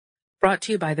Brought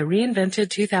to you by the reinvented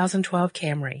 2012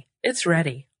 Camry. It's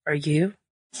ready. Are you?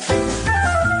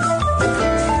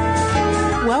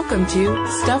 Welcome to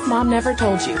Stuff Mom Never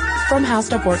Told You from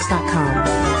HowStuffWorks.com.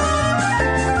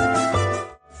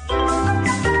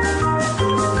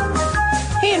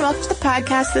 Hey, and welcome to the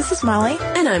podcast. This is Molly.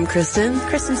 And I'm Kristen.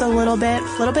 Kristen's a little bit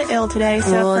ill today. So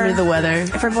a little under the weather.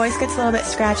 If her voice gets a little bit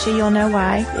scratchy, you'll know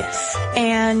why. Yes.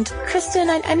 And Kristen,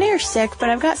 I know you're sick, but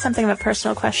I've got something of a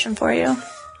personal question for you.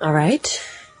 All right.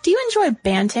 Do you enjoy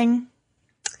banting?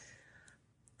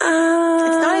 It's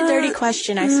not a dirty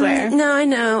question, I swear. No, I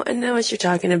know what you're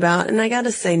talking about. And I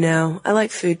gotta say no. I like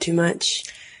food too much.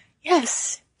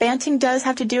 Yes. Banting does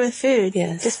have to do with food.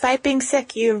 Yes. Despite being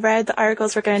sick, you've read the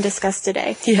articles we're going to discuss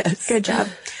today. Yes. Good job.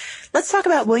 Let's talk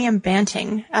about William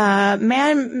Banting.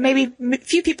 Man, maybe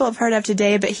few people have heard of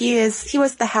today, but he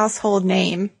was the household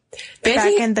name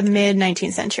back in the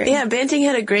mid-19th century. Yeah, Banting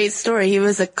had a great story. He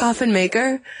was a coffin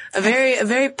maker, a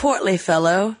very portly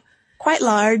fellow. Quite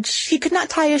large. He could not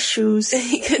tie his shoes.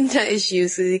 He couldn't tie his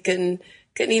shoes because he couldn't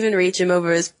even reach him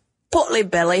over his portly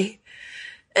belly.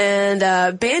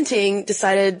 And Banting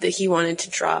decided that he wanted to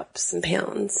drop some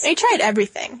pounds. He tried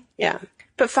everything. Yeah.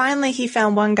 But finally he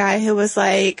found one guy who was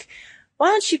like, why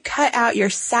don't you cut out your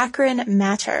saccharine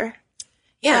matter?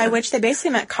 Yeah. By which they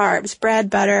basically meant carbs, bread,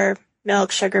 butter,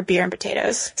 milk, sugar, beer, and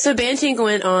potatoes. So Banting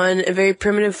went on a very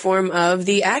primitive form of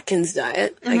the Atkins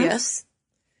diet, I guess.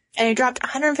 And he dropped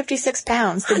 156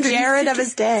 pounds, the Jared of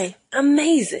his day.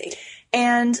 Amazing.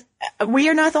 And we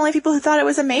are not the only people who thought it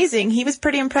was amazing. He was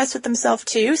pretty impressed with himself,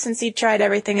 too, since he tried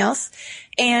everything else.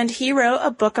 And he wrote a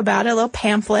book about it, a little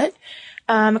pamphlet,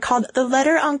 called The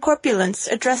Letter on Corpulence,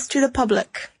 Addressed to the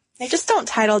Public. They just don't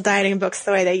title dieting books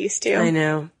the way they used to. I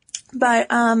know. But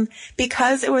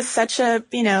because it was such a,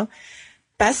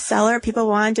 bestseller, people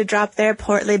wanted to drop their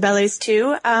portly bellies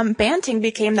too. Banting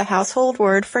became the household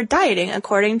word for dieting,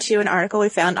 according to an article we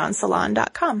found on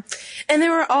Salon.com. And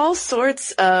there were all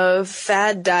sorts of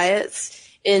fad diets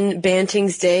in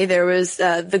Banting's day. There was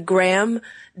the Graham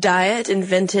diet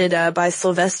invented by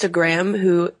Sylvester Graham,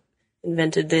 who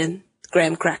invented the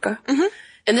graham cracker. Mm-hmm.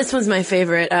 And this one's my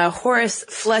favorite, Horace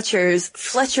Fletcher's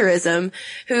Fletcherism,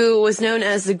 who was known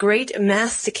as the Great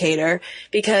Masticator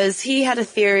because he had a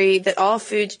theory that all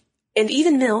food, and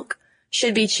even milk,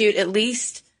 should be chewed at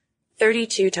least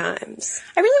 32 times.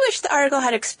 I really wish the article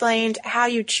had explained how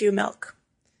you chew milk.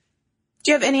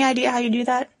 Do you have any idea how you do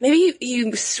that? Maybe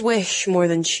you swish more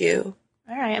than chew.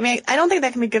 All right. I mean, I don't think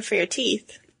that can be good for your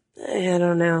teeth. I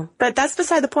don't know. But that's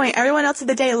beside the point. Everyone else of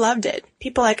the day loved it.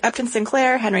 People like Upton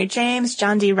Sinclair, Henry James,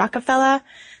 John D. Rockefeller,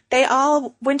 they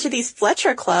all went to these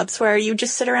Fletcher clubs where you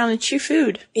just sit around and chew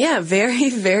food. Yeah,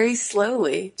 very, very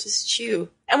slowly. Just chew.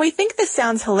 And we think this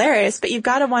sounds hilarious, but you've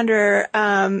got to wonder,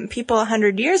 people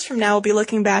 100 years from now will be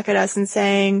looking back at us and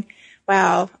saying,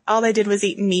 wow, all they did was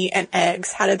eat meat and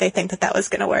eggs. How did they think that was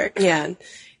going to work? Yeah.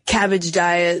 Cabbage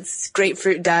diets,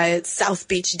 grapefruit diets, South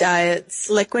Beach diets.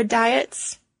 Liquid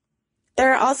diets.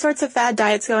 There are all sorts of fad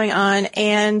diets going on,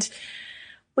 and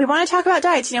we want to talk about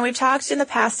diets. We've talked in the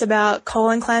past about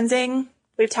colon cleansing.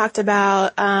 We've talked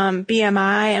about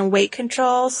BMI and weight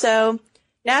control. So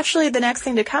naturally, the next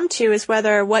thing to come to is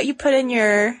whether what you put in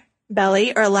your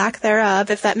belly or lack thereof,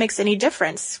 if that makes any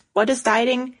difference. What does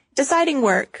deciding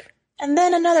work? And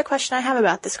then another question I have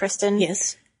about this, Kristen.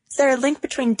 Yes. Is there a link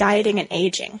between dieting and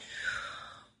aging?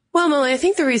 Well, Molly, I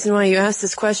think the reason why you asked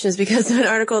this question is because of an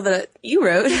article that you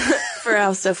wrote for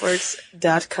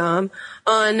HowStuffWorks.com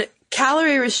on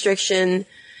calorie restriction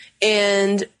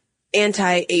and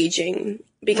anti-aging.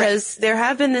 Because there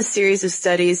have been this series of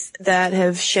studies that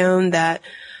have shown that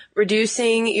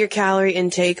reducing your calorie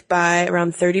intake by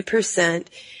around 30%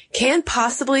 can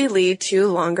possibly lead to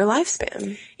a longer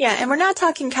lifespan. Yeah, and we're not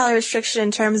talking calorie restriction in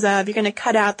terms of you're going to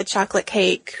cut out the chocolate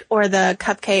cake or the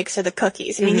cupcakes or the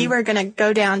cookies. I mean, you were going to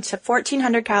go down to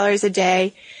 1,400 calories a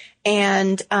day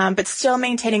and but still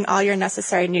maintaining all your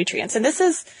necessary nutrients. And this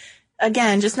is,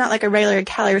 again, just not like a regular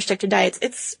calorie restricted diet.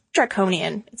 It's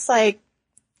draconian. It's like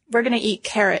we're going to eat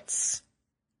carrots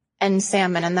and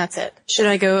salmon and that's it. Should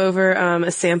I go over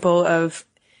a sample of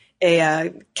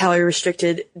a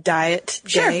calorie-restricted diet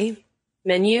day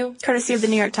menu? Courtesy of the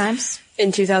New York Times.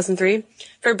 In 2003.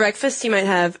 For breakfast, you might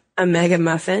have a mega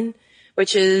muffin,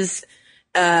 which is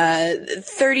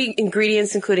 30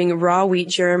 ingredients, including raw wheat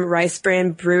germ, rice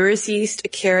bran, brewer's yeast,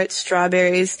 carrot,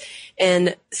 strawberries,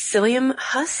 and psyllium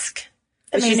husk.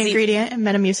 The main ingredient in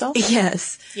Metamucil.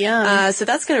 Yes. Yeah. So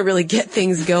that's going to really get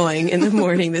things going in the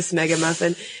morning, this mega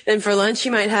muffin. Then for lunch,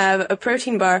 you might have a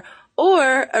protein bar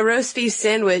or a roast beef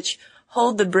sandwich.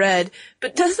 Hold the bread.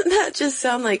 But doesn't that just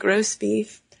sound like roast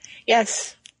beef?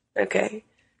 Yes. Okay.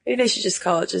 Maybe they should just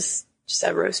call it just just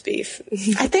have roast beef.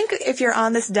 I think if you're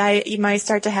on this diet, you might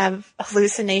start to have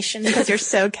hallucinations because you're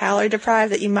so calorie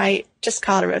deprived that you might just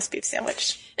call it a roast beef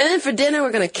sandwich. And then for dinner,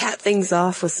 we're going to cap things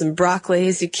off with some broccoli,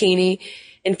 zucchini,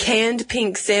 and canned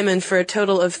pink salmon for a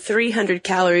total of 300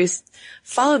 calories,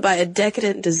 followed by a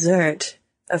decadent dessert,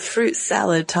 a fruit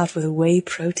salad topped with whey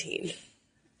protein.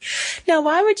 Now,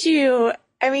 why would you,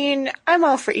 I mean, I'm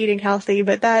all for eating healthy,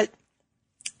 but that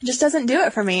just doesn't do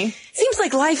it for me. Seems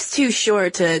like life's too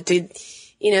short to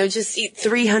just eat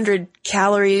 300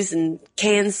 calories and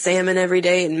canned salmon every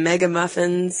day and mega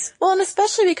muffins. Well, and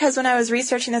especially because when I was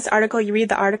researching this article, you read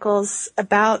the articles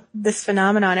about this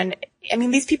phenomenon, and I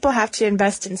mean, these people have to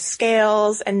invest in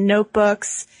scales and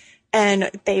notebooks,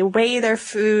 and they weigh their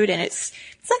food, and it's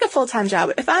like a full-time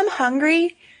job. If I'm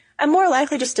hungry, I'm more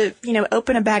likely just to,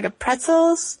 open a bag of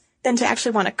pretzels than to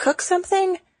actually want to cook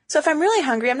something. So if I'm really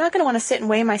hungry, I'm not going to want to sit and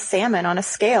weigh my salmon on a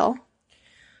scale.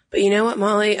 But you know what,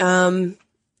 Molly?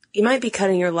 You might be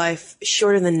cutting your life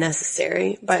shorter than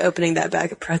necessary by opening that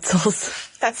bag of pretzels.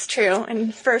 That's true,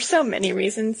 and for so many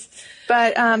reasons.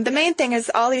 But the main thing is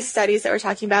all these studies that we're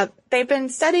talking about, they've been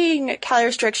studying calorie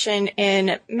restriction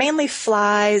in mainly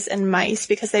flies and mice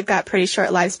because they've got pretty short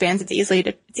lifespans. It's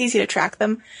easy to track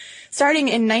them. Starting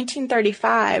in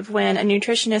 1935, when a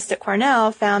nutritionist at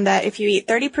Cornell found that if you eat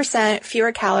 30%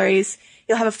 fewer calories,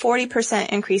 you'll have a 40%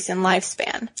 increase in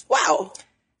lifespan. Wow.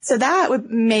 So that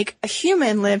would make a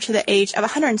human live to the age of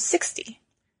 160.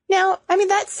 Now, I mean,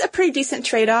 that's a pretty decent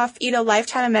trade-off. Eat a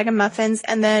lifetime of mega muffins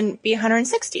and then be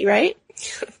 160, right?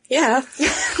 Yeah.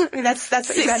 I mean, that's what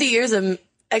 60 years of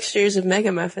extra years of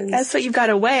mega muffins. That's what you've got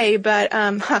to weigh, but,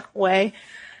 weigh.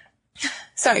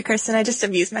 Sorry, Kristen, I just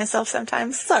abuse myself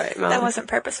sometimes. It's all right, Mom. That wasn't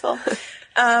purposeful.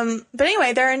 But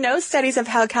anyway, there are no studies of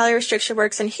how calorie restriction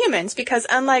works in humans because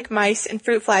unlike mice and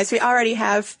fruit flies, we already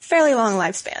have fairly long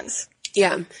lifespans.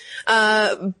 Yeah.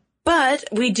 But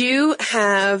we do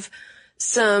have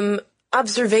some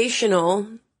observational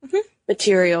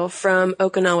material from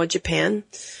Okinawa, Japan.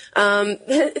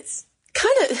 It's a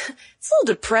little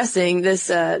depressing,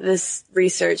 this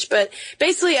research, but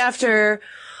basically after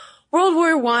World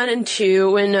War I and II,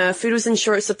 when food was in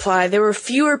short supply, there were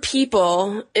fewer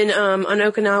people on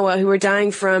Okinawa who were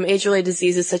dying from age-related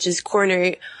diseases such as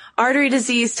coronary artery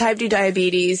disease, type 2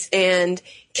 diabetes, and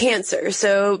cancer.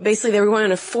 So basically they were going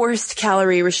on a forced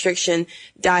calorie restriction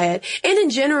diet. And in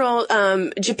general,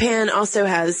 Japan also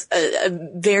has a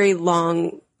very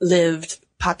long-lived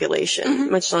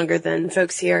population, much longer than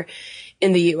folks here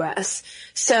in the U.S.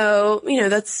 So,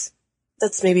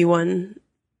 that's maybe one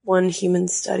human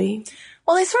study.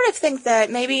 Well, I sort of think that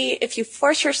maybe if you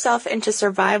force yourself into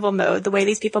survival mode, the way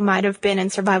these people might have been in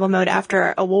survival mode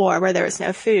after a war where there was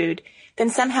no food, then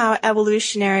somehow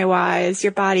evolutionary-wise,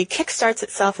 your body kickstarts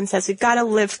itself and says, we've got to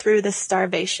live through this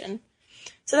starvation.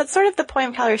 So that's sort of the point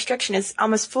of calorie restriction, is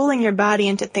almost fooling your body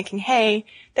into thinking, hey,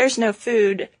 there's no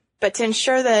food, but to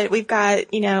ensure that we've got,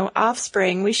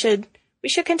 offspring, we should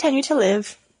continue to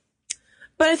live.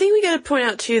 But I think we got to point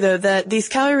out too, though, that these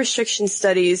calorie restriction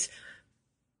studies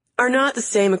are not the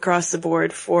same across the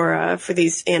board for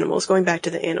these animals, going back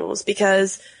to the animals,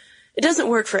 because it doesn't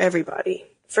work for everybody.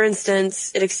 For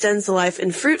instance, it extends the life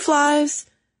in fruit flies,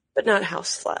 but not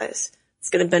house flies. It's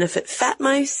going to benefit fat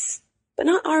mice, but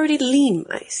not already lean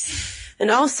mice.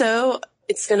 And also,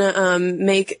 it's going to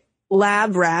make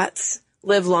lab rats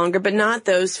live longer, but not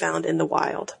those found in the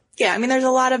wild. Yeah, I mean, there's a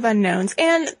lot of unknowns.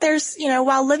 And there's,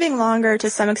 while living longer to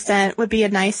some extent would be a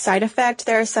nice side effect,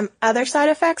 there are some other side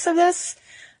effects of this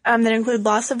that include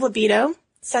loss of libido,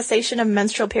 cessation of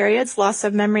menstrual periods, loss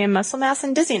of memory and muscle mass,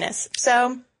 and dizziness.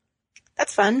 So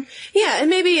that's fun. Yeah, and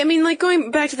maybe, going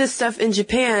back to this stuff in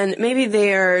Japan, maybe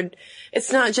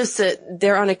it's not just that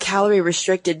they're on a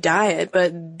calorie-restricted diet,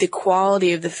 but the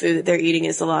quality of the food that they're eating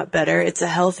is a lot better. It's a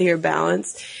healthier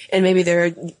balance, and maybe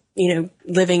they're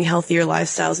living healthier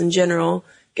lifestyles in general,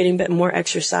 getting a bit more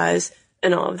exercise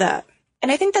and all of that.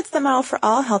 And I think that's the model for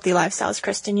all healthy lifestyles,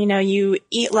 Kristen. You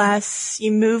eat less,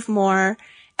 you move more,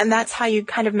 and that's how you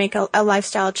kind of make a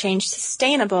lifestyle change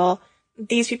sustainable.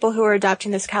 These people who are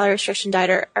adopting this calorie restriction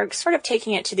diet are sort of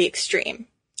taking it to the extreme,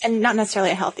 and not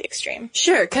necessarily a healthy extreme.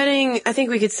 Sure. I think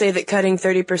we could say that cutting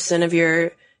 30% of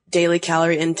your daily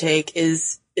calorie intake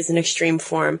is an extreme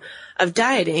form of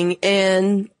dieting.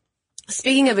 And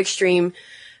speaking of extreme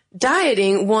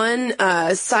dieting, one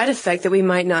side effect that we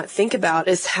might not think about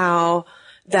is how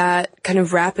that kind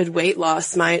of rapid weight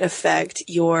loss might affect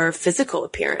your physical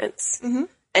appearance.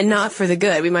 and not for the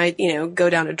good. We might, go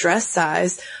down a dress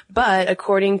size, but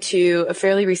according to a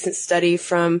fairly recent study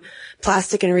from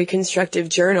Plastic and Reconstructive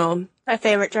Journal, my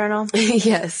favorite journal.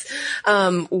 Yes.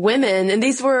 Women, and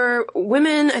these were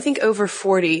women, I think over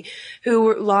 40,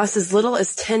 who lost as little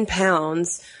as 10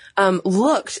 pounds,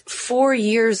 looked 4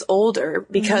 years older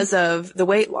because of the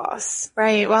weight loss.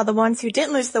 Right. While the ones who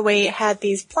didn't lose the weight had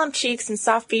these plump cheeks and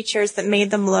soft features that made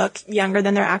them look younger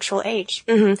than their actual age.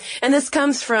 Mm-hmm. And this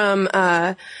comes from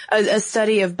a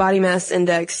study of body mass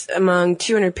index among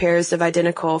 200 pairs of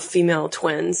identical female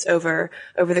twins over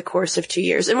the course of 2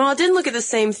 years. And while it didn't look at the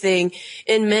same thing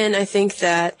in men, I think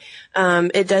that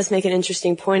it does make an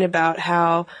interesting point about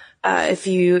how if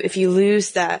you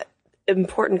lose that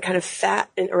important kind of fat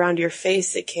around your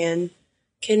face, it can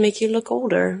make you look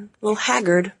older, a little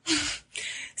haggard.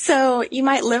 So you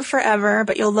might live forever,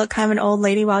 but you'll look kind of an old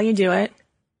lady while you do it.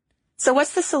 So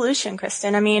what's the solution,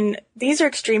 Kristen? I mean, these are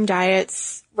extreme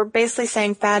diets. We're basically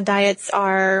saying fad diets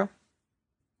are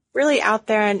really out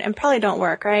there and probably don't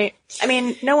work, right? I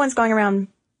mean, no one's going around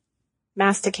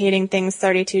masticating things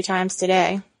 32 times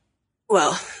today.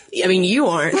 Well, I mean, you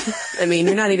aren't. I mean,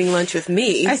 you're not eating lunch with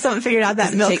me. I still haven't figured out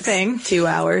that milk takes thing. 2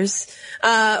 hours.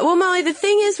 Well, Molly, the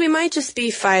thing is, we might just be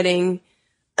fighting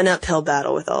an uphill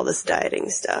battle with all this dieting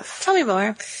stuff. Tell me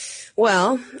more.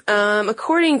 Well,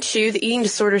 according to the Eating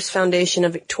Disorders Foundation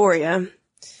of Victoria,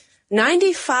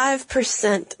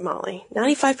 95%, Molly,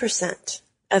 95%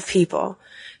 of people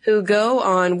who go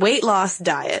on weight loss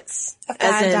diets. A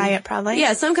fad diet, probably.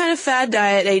 Yeah, some kind of fad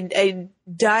diet, a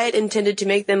diet intended to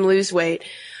make them lose weight.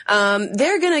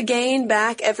 They're going to gain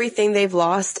back everything they've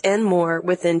lost and more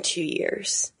within 2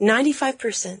 years.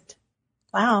 95%.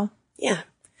 Wow. Yeah.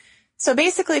 So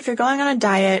basically, if you're going on a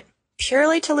diet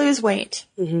purely to lose weight,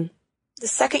 the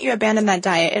second you abandon that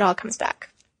diet, it all comes back.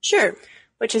 Sure.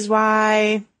 Which is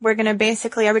why we're going to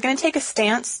basically, are we going to take a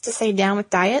stance to say down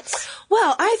with diets?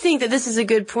 Well, I think that this is a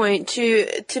good point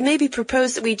to maybe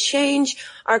propose that we change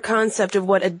our concept of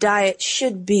what a diet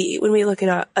should be when we look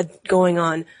at going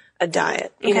on a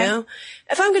diet, you know?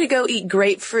 If I'm going to go eat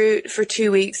grapefruit for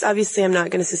 2 weeks, obviously I'm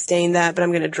not going to sustain that, but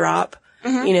I'm going to drop,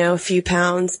 a few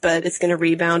pounds, but it's going to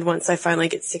rebound once I finally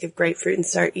get sick of grapefruit and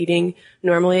start eating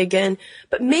normally again.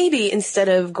 But maybe instead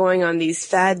of going on these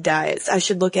fad diets, I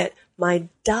should look at my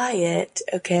diet,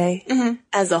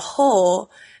 as a whole,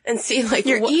 and see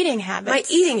your eating habits. My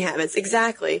eating habits,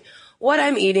 exactly. What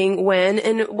I'm eating, when,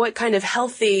 and what kind of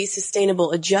healthy,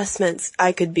 sustainable adjustments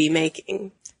I could be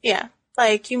making. Yeah.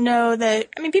 Like,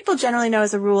 people generally know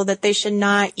as a rule that they should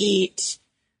not eat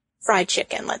fried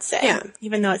chicken, let's say. Yeah.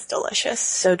 Even though it's delicious.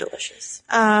 So delicious.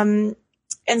 And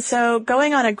so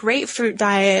going on a grapefruit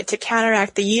diet to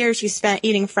counteract the years you spent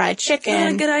eating fried chicken.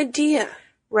 Not a good idea.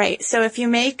 Right. So if you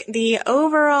make the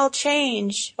overall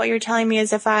change, what you're telling me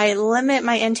is if I limit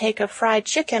my intake of fried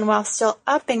chicken while still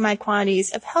upping my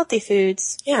quantities of healthy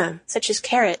foods. Yeah. Such as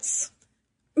carrots.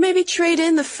 Maybe trade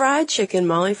in the fried chicken,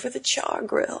 Molly, for the char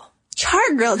grill. Char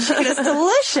grilled chicken is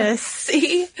delicious.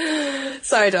 See?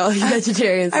 Sorry to all you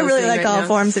vegetarians. I really like right all now.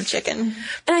 forms of chicken. And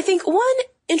I think one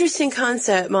interesting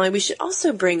concept, Molly, we should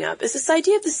also bring up is this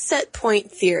idea of the set point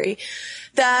theory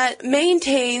that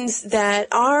maintains that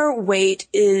our weight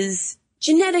is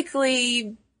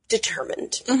genetically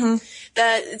determined.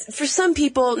 That for some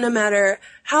people, no matter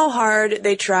how hard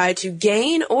they try to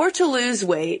gain or to lose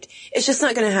weight, it's just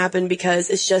not going to happen because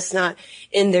it's just not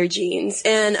in their genes.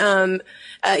 And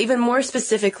even more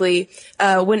specifically,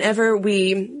 whenever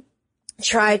we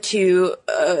try to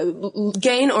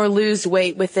gain or lose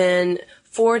weight within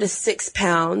 4 to 6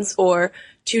 pounds or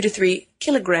 2 to 3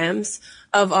 kilograms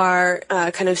of our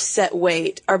kind of set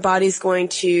weight, our body's going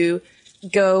to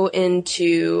go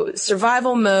into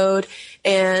survival mode,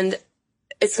 and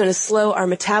it's going to slow our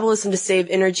metabolism to save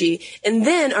energy. And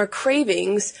then our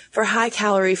cravings for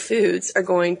high-calorie foods are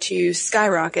going to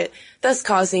skyrocket, thus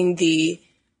causing the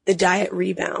diet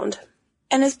rebound.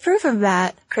 And as proof of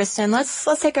that, Kristen, let's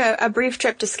take a brief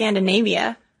trip to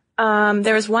Scandinavia.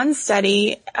 There was one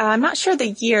study, I'm not sure the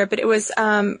year, but it was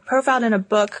profiled in a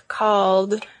book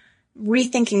called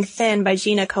Rethinking Thin by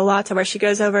Gina Kolata, where she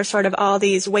goes over sort of all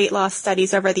these weight loss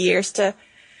studies over the years to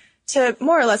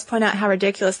more or less point out how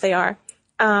ridiculous they are.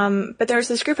 But there was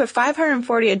this group of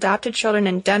 540 adopted children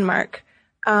in Denmark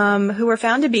who were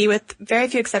found to be, with very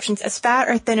few exceptions, as fat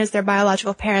or thin as their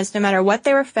biological parents, no matter what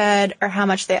they were fed or how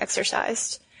much they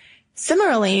exercised.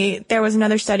 Similarly, there was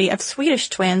another study of Swedish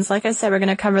twins. Like I said, we're going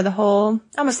to cover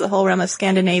almost the whole realm of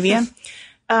Scandinavia.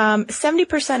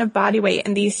 70% of body weight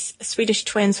in these Swedish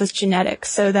twins was genetic,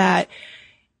 so that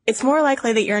it's more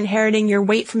likely that you're inheriting your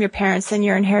weight from your parents than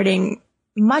you're inheriting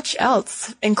much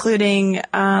else, including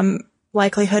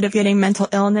likelihood of getting mental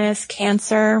illness,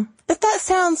 cancer. But that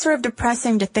sounds sort of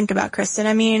depressing to think about, Kristen.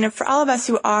 I mean, for all of us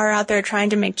who are out there trying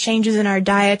to make changes in our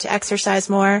diet to exercise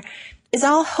more, is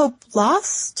all hope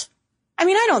lost? I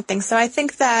mean, I don't think so. I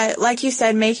think that, like you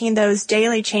said, making those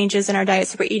daily changes in our diet,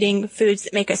 so we're eating foods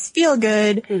that make us feel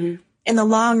good in the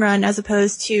long run, as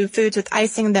opposed to foods with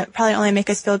icing that probably only make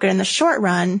us feel good in the short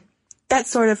run, that's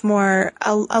sort of more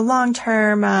a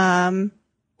long-term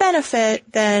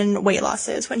benefit than weight loss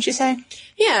is, wouldn't you say?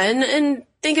 Yeah, and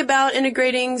think about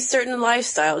integrating certain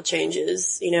lifestyle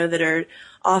changes, that are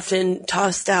often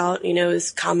tossed out,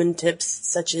 as common tips,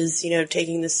 such as,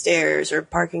 taking the stairs or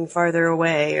parking farther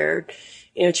away or,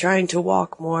 trying to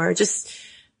walk more. Just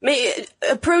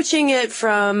approaching it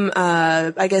from,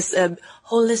 a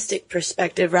holistic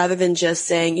perspective rather than just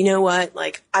saying, you know what,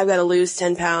 like, I've got to lose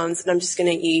 10 pounds and I'm just going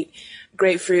to eat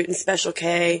grapefruit and Special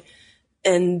K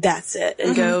and that's it,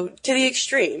 and go to the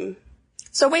extreme.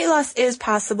 So weight loss is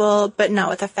possible, but not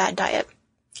with a fad diet.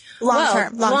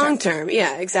 Long term.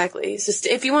 Yeah, exactly.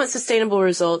 If you want sustainable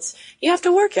results, you have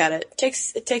to work at it.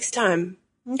 It takes time.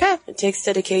 Okay. It takes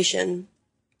dedication.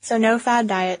 So no fad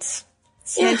diets.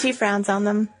 CNT frowns on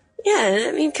them. Yeah,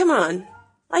 I mean, come on.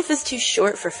 Life is too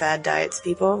short for fad diets,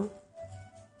 people.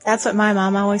 That's what my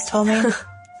mom always told me.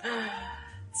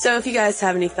 So if you guys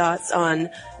have any thoughts on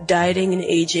dieting and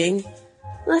aging,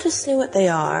 let us know what they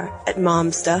are at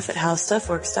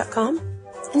momstuff@howstuffworks.com.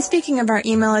 And speaking of our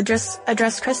email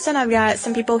address, Kristen, I've got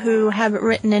some people who have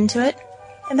written into it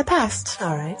in the past.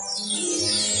 All right.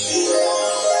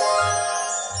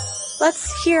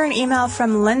 Let's hear an email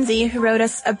from Lindsay, who wrote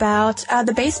us about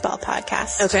the baseball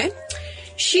podcast. Okay.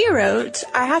 She wrote,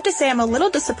 I have to say I'm a little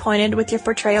disappointed with your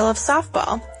portrayal of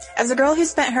softball. As a girl who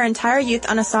spent her entire youth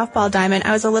on a softball diamond,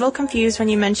 I was a little confused when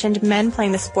you mentioned men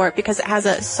playing the sport because it has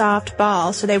a soft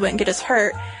ball so they wouldn't get as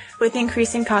hurt with the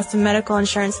increasing cost of medical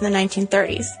insurance in the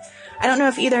 1930s. I don't know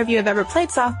if either of you have ever played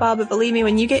softball, but believe me,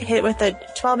 when you get hit with a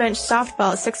 12-inch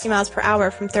softball at 60 miles per hour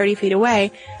from 30 feet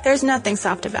away, there's nothing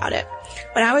soft about it.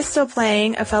 When I was still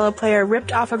playing, a fellow player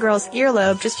ripped off a girl's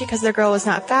earlobe just because the girl was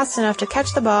not fast enough to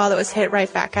catch the ball that was hit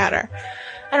right back at her.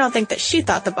 I don't think that she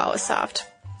thought the ball was soft.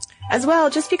 As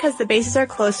well, just because the bases are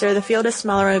closer, the field is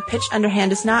smaller, and pitch underhand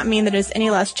does not mean that it is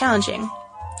any less challenging.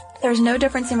 There's no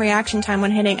difference in reaction time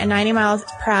when hitting a 90 miles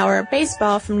per hour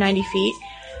baseball from 90 feet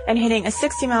and hitting a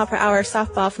 60 mile per hour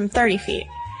softball from 30 feet.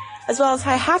 As well as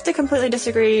I have to completely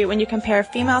disagree when you compare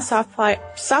female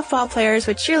softball players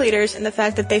with cheerleaders and the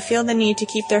fact that they feel the need to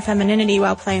keep their femininity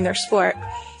while playing their sport.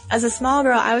 As a small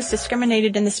girl, I was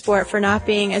discriminated in the sport for not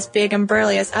being as big and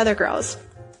burly as other girls.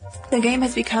 The game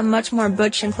has become much more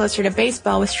butch and closer to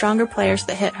baseball with stronger players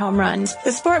that hit home runs.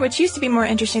 The sport, which used to be more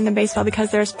interesting than baseball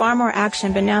because there's far more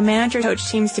action, but now managers coach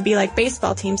teams to be like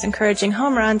baseball teams, encouraging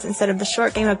home runs instead of the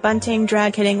short game of bunting,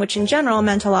 drag hitting, which in general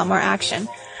meant a lot more action.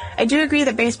 I do agree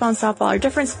that baseball and softball are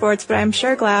different sports, but I'm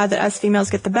sure glad that us females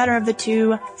get the better of the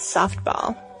two.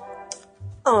 Softball.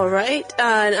 All right.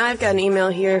 And I've got an email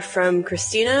here from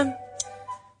Christina,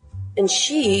 and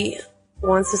she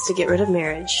wants us to get rid of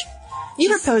marriage. You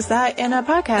proposed that in a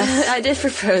podcast. I did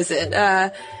propose it.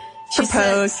 She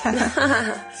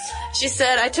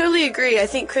said, I totally agree. I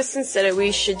think Kristen said it.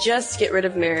 We should just get rid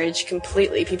of marriage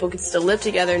completely. People could still live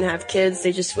together and have kids.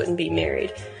 They just wouldn't be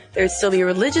married. There would still be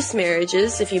religious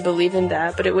marriages if you believe in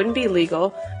that, but it wouldn't be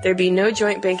legal. There'd be no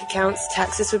joint bank accounts.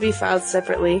 Taxes would be filed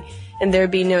separately. And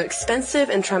there'd be no expensive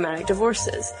and traumatic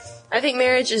divorces. I think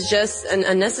marriage is just an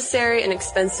unnecessary and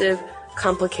expensive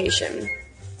complication.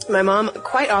 My mom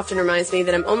quite often reminds me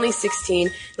that I'm only 16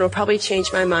 and will probably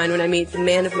change my mind when I meet the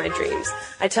man of my dreams.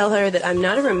 I tell her that I'm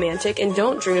not a romantic and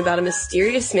don't dream about a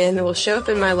mysterious man that will show up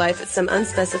in my life at some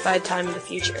unspecified time in the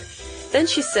future. Then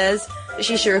she says that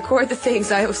she should record the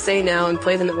things I will say now and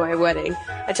play them at my wedding.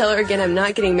 I tell her again I'm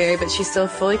not getting married, but she's still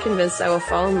fully convinced I will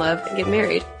fall in love and get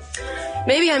married.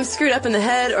 Maybe I'm screwed up in the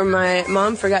head, or my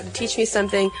mom forgot to teach me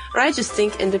something, or I just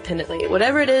think independently.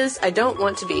 Whatever it is, I don't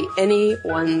want to be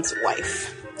anyone's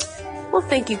wife. Well,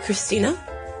 thank you, Christina,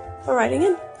 for writing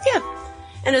in. Yeah.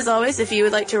 And as always, if you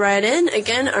would like to write in,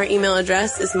 again, our email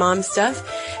address is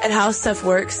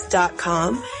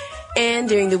momstuff@howstuffworks.com. And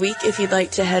during the week, if you'd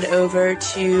like to head over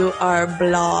to our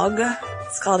blog,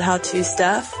 it's called How To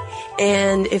Stuff.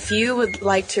 And if you would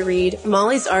like to read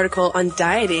Molly's article on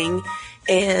dieting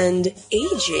and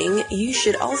aging, you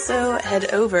should also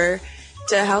head over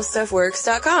to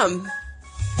howstuffworks.com.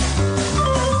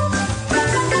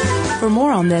 For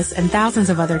more on this and thousands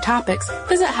of other topics,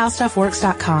 visit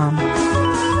howstuffworks.com.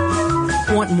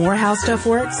 Want more How Stuff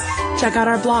Works? Check out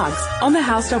our blogs on the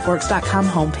howstuffworks.com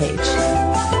homepage.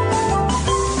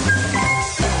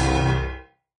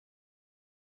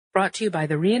 brought to you by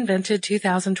the reinvented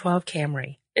 2012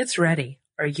 Camry. It's ready.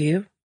 Are you?